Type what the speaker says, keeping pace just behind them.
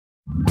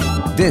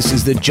This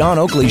is the John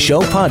Oakley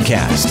Show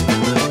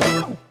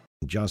podcast.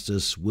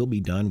 Justice will be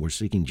done. We're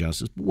seeking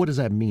justice. But what does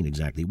that mean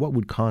exactly? What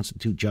would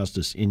constitute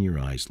justice in your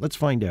eyes? Let's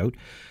find out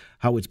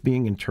how it's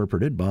being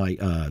interpreted by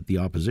the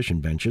opposition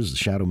benches. The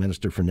Shadow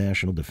Minister for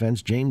National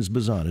Defence, James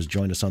Bezan, has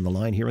joined us on the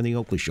line here on the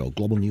Oakley Show,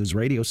 Global News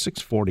Radio,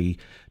 640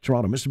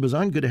 Toronto. Mr.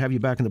 Bezan, good to have you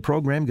back in the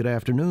program. Good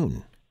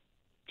afternoon.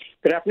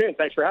 Good afternoon.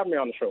 Thanks for having me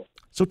on the show.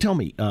 So tell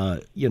me,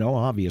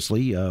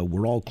 obviously,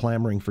 we're all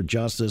clamoring for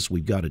justice.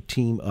 We've got a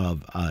team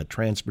of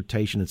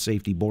Transportation and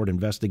Safety Board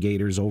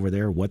investigators over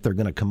there. What they're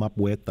going to come up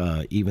with,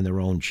 even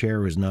their own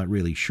chair is not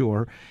really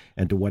sure,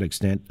 and to what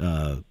extent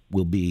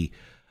will be,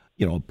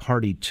 a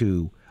party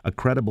to a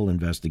credible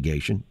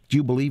investigation. Do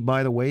you believe,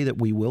 by the way, that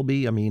we will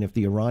be? I mean, if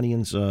the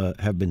Iranians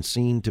have been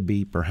seen to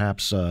be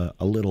perhaps a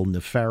little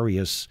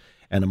nefarious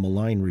and a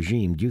malign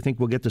regime, do you think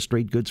we'll get the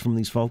straight goods from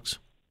these folks?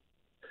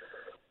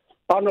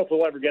 I don't know if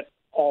we'll ever get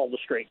all the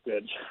straight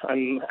goods.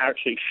 I'm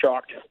actually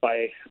shocked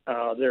by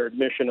their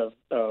admission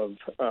of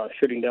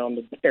shooting down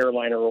the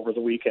airliner over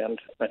the weekend.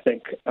 I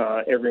think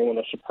everyone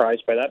was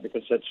surprised by that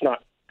because it's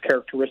not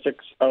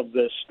characteristics of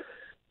this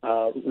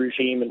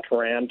regime in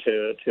Tehran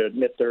to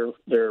admit their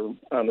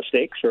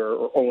mistakes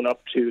or own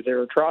up to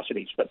their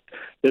atrocities. But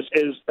this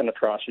is an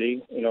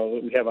atrocity.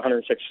 We have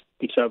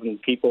 167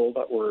 people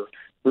that were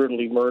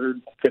brutally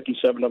murdered.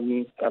 57 of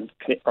them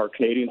are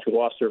Canadians who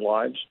lost their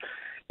lives.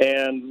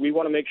 And we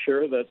want to make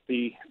sure that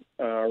the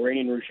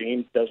Iranian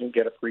regime doesn't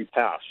get a free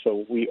pass.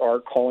 So we are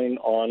calling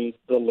on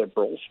the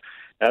Liberals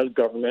as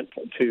government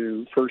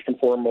to, first and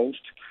foremost,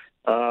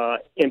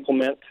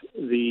 implement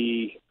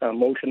the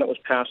motion that was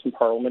passed in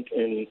Parliament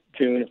in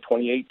June of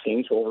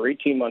 2018, so over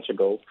 18 months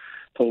ago,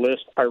 to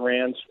list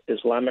Iran's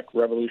Islamic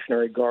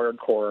Revolutionary Guard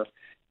Corps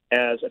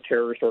as a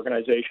terrorist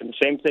organization.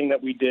 Same thing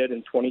that we did in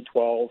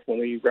 2012 when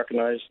we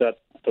recognized that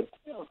the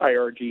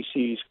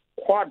IRGC's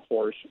Quad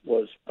Force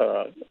was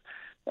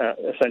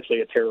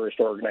essentially a terrorist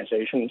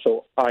organization.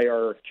 So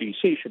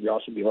IRGC should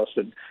also be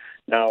listed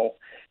now.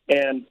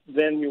 And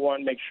then we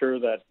want to make sure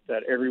that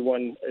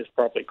everyone is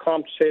properly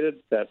compensated,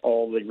 that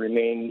all the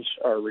remains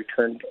are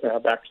returned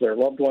back to their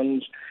loved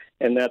ones,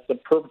 and that the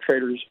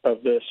perpetrators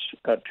of this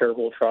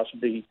terrible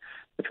atrocity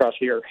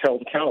are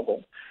held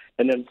accountable.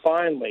 And then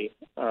finally,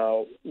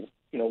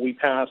 we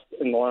passed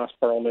in the last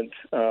Parliament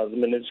the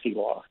Magnitsky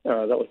Law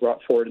that was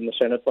brought forward in the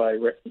Senate by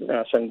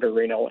Senator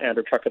Raynell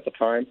Anderchuk at the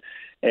time,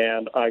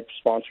 and I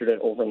sponsored it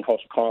over in the House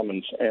of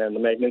Commons. And the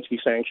Magnitsky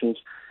sanctions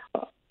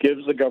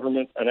gives the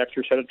government an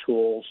extra set of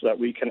tools that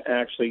we can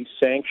actually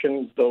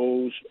sanction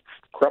those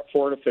corrupt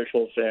foreign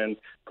officials and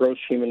gross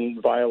human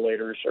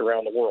violators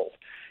around the world.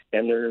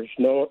 And there's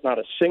not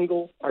a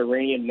single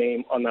Iranian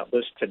name on that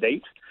list to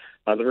date.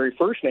 The very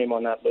first name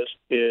on that list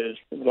is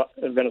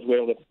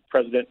Venezuela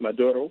President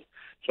Maduro.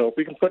 So if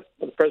we can put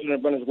the president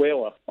of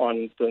Venezuela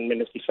on the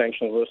Magnitsky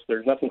sanctions list,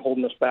 there's nothing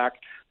holding us back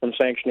from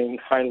sanctioning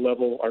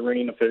high-level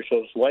Iranian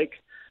officials like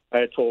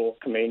Ayatollah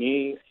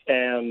Khamenei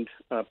and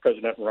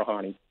President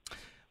Rouhani.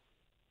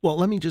 Well,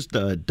 let me just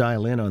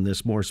dial in on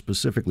this more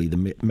specifically, the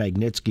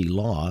Magnitsky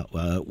Law,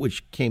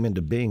 which came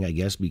into being, I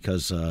guess,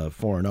 because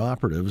foreign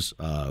operatives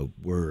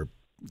were,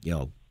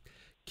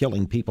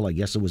 killing people. I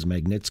guess it was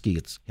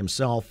Magnitsky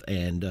himself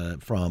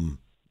and from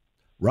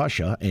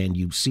Russia, and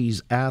you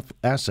seize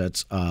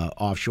assets,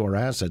 offshore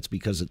assets,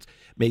 because it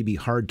may be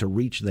hard to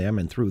reach them,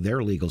 and through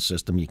their legal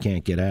system, you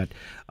can't get at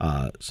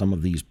some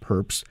of these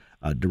perps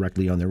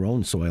directly on their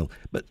own soil.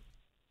 But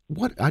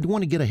I'd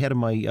want to get ahead of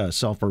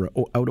myself or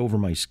out over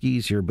my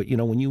skis here, but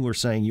when you were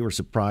saying you were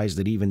surprised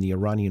that even the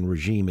Iranian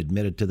regime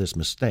admitted to this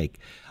mistake,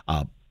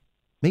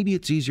 maybe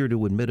it's easier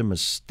to admit a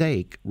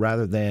mistake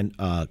rather than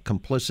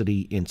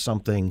complicity in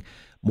something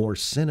more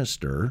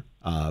sinister,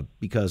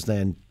 because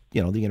then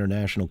the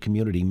international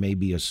community may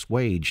be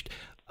assuaged.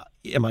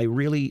 Am I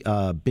really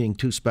being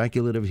too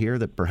speculative here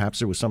that perhaps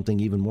there was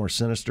something even more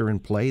sinister in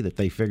play, that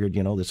they figured,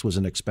 this was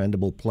an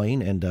expendable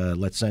plane and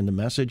let's send a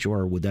message,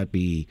 or would that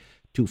be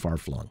too far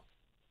flung?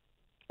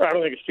 I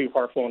don't think it's too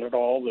far flung at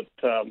all. That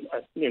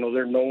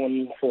they're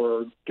known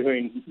for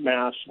doing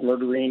mass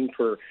murdering,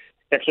 for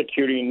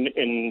executing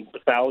in the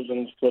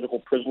thousands political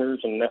prisoners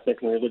and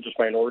ethnic and religious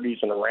minorities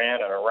in Iran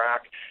and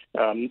Iraq.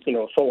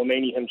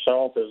 Soleimani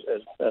himself,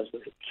 as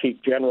the chief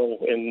general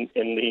in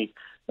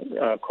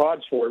the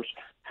Quds Force,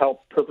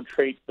 helped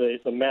perpetrate the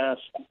mass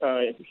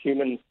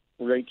human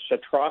rights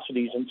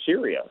atrocities in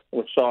Syria,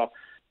 which saw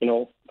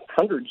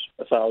hundreds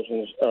of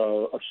thousands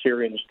of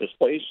Syrians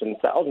displaced and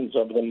thousands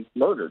of them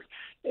murdered.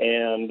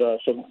 And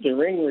so the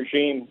Iranian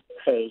regime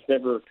has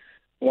never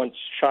once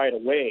shied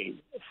away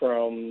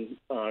from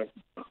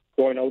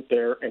going out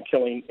there and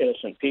killing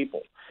innocent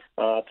people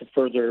to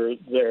further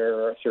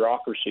their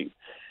theocracy.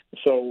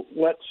 So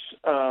let's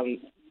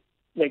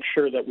make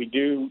sure that we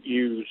do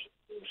use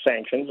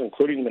sanctions,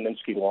 including the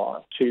Magnitsky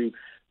Law, to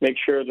make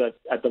sure that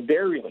at the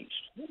very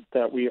least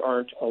that we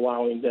aren't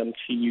allowing them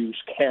to use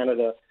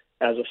Canada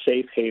as a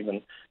safe haven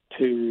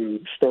to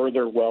store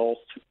their wealth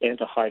and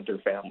to hide their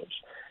families.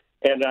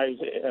 And I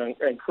was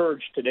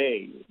encouraged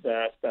today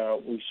that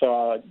we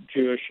saw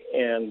Jewish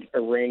and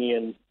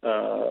Iranian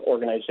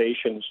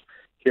organizations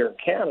here in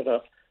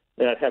Canada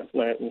that have,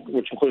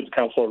 which includes the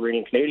Council of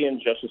Iranian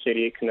Canadians, Justice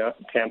 88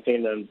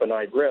 Campaign, and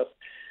B'nai B'rith,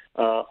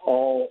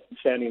 all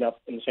standing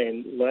up and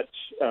saying, let's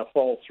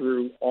follow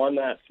through on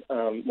that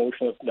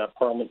motion that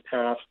Parliament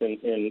passed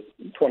in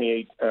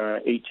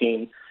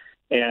 2018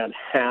 and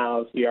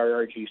have the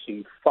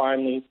IRGC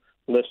finally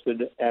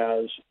listed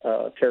as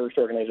a terrorist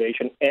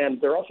organization. And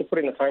they're also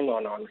putting a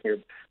timeline on here.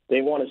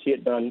 They want to see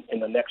it done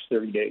in the next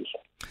 30 days.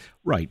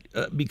 Right,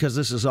 because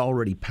this is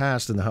already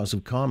passed in the House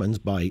of Commons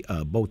by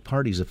both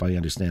parties, if I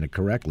understand it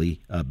correctly,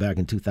 back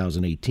in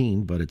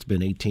 2018, but it's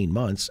been 18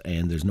 months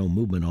and there's no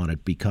movement on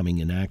it becoming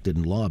enacted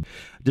in law.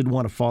 Did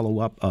want to follow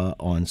up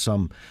on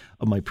some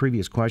of my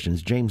previous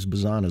questions. James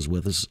Bezan is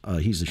with us.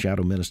 He's the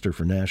Shadow Minister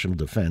for National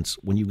Defense.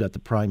 When you've got the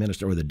Prime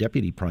Minister or the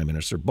Deputy Prime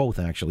Minister, both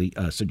actually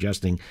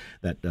suggesting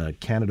that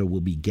Canada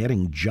will be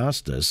getting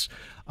justice,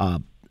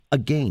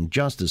 again,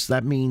 justice,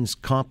 that means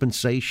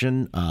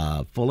compensation,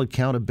 full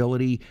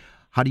accountability.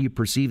 How do you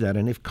perceive that?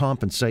 And if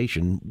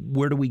compensation,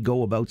 where do we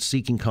go about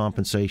seeking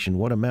compensation?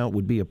 What amount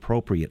would be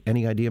appropriate?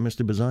 Any idea,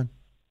 Mr. Bezan?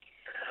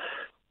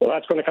 Well,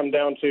 that's going to come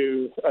down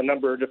to a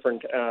number of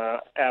different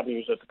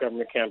avenues that the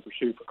government can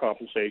pursue for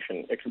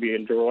compensation. It could be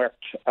in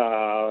direct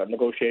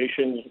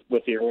negotiations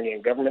with the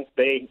Iranian government.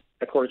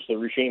 Of course, the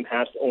regime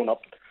has to own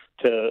up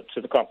to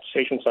the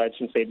compensation side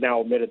since they've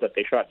now admitted that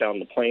they shot down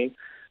the plane.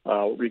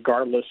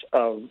 Regardless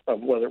of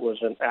whether it was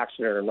an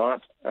accident or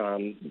not,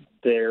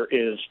 there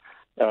is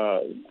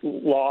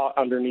law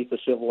underneath the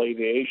civil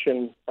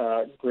aviation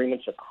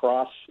agreements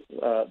across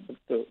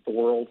the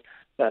world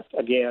that,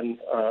 again,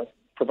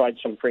 provide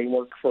some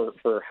framework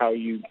for how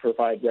you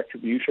provide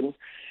retribution.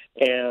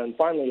 And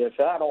finally, if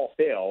that all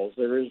fails,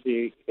 there is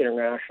the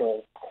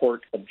International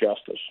Court of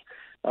Justice,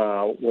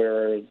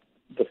 where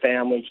the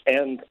families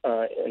and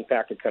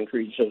impacted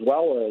countries, as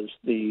well as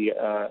the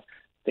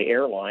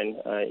airline,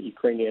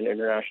 Ukrainian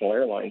International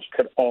Airlines,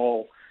 could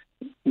all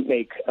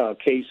make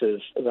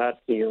cases that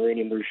the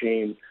Iranian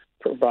regime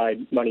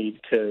provide money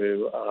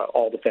to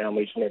all the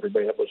families and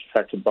everybody that was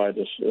affected by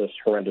this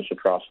horrendous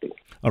atrocity.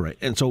 All right.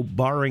 And so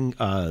barring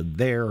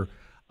their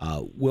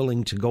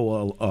willing to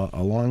go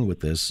along with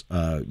this,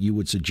 you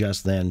would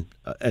suggest then,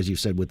 as you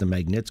said with the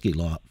Magnitsky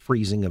Law,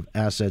 freezing of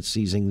assets,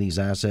 seizing these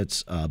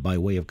assets by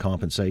way of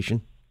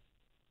compensation?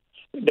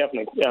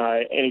 Definitely.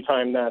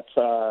 Anytime that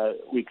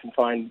we can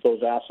find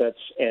those assets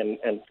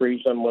and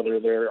freeze them, whether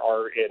they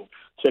are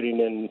sitting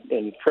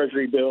in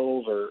treasury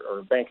bills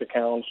or bank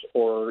accounts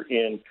or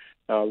in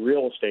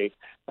real estate,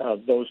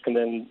 those can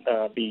then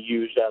be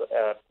used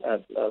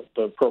at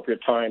the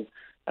appropriate time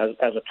as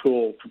a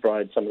tool to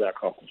provide some of that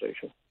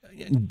compensation.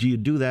 Do you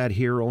do that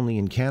here only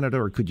in Canada,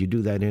 or could you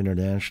do that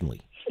internationally?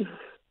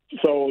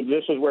 So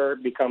this is where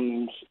it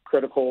becomes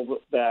critical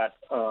that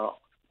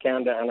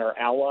Canada and our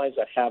allies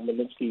that have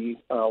Magnitsky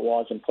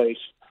laws in place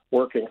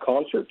work in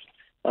concert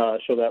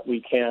so that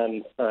we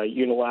can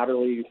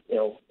unilaterally,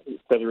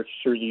 whether it's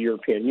through the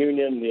European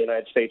Union, the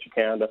United States, or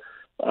Canada,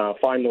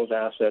 find those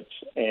assets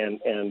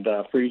and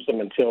freeze them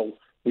until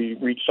we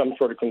reach some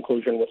sort of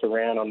conclusion with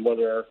Iran on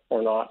whether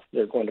or not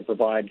they're going to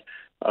provide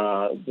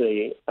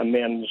the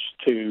amends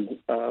to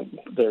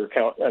their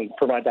account and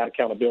provide that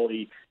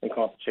accountability and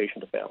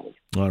compensation to families.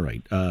 All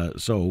right.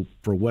 So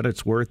for what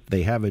it's worth,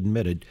 they have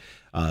admitted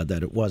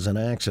that it was an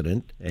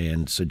accident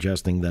and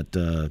suggesting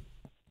that,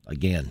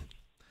 again,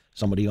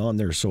 somebody on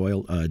their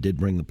soil did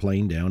bring the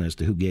plane down. As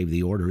to who gave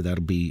the order,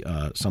 that'll be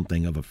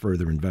something of a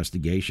further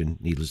investigation.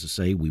 Needless to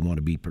say, we want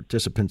to be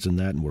participants in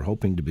that, and we're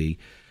hoping to be.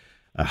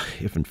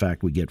 If, in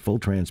fact, we get full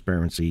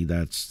transparency,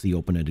 that's the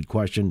open-ended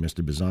question.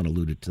 Mr. Bezan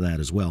alluded to that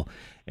as well.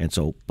 And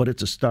so, but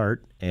it's a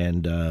start,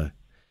 and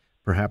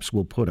perhaps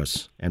will put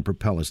us and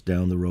propel us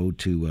down the road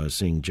to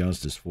seeing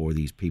justice for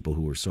these people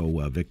who were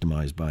so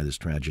victimized by this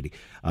tragedy.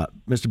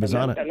 Mr.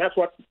 Bezan. And that's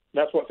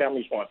what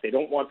families want. They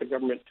don't want the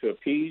government to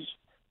appease.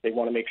 They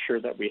want to make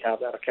sure that we have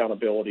that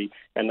accountability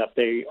and that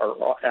they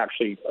are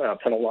actually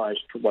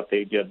penalized for what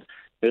they did.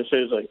 This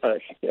is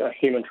a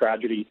human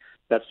tragedy.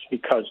 That's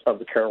because of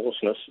the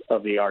carelessness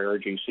of the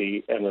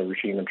IRGC and the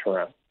regime in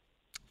Tehran.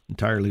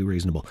 Entirely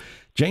reasonable.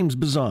 James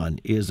Bezan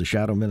is the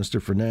Shadow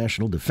Minister for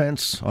National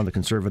Defense on the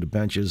Conservative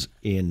benches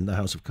in the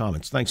House of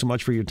Commons. Thanks so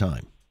much for your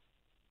time.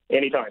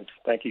 Anytime.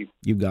 Thank you.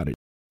 You got it.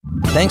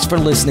 Thanks for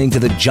listening to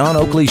the John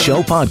Oakley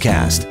Show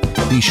podcast.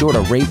 Be sure to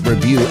rate,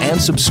 review, and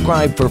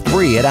subscribe for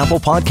free at Apple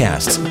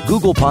Podcasts,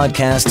 Google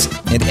Podcasts,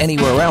 and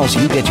anywhere else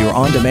you get your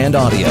on-demand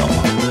audio.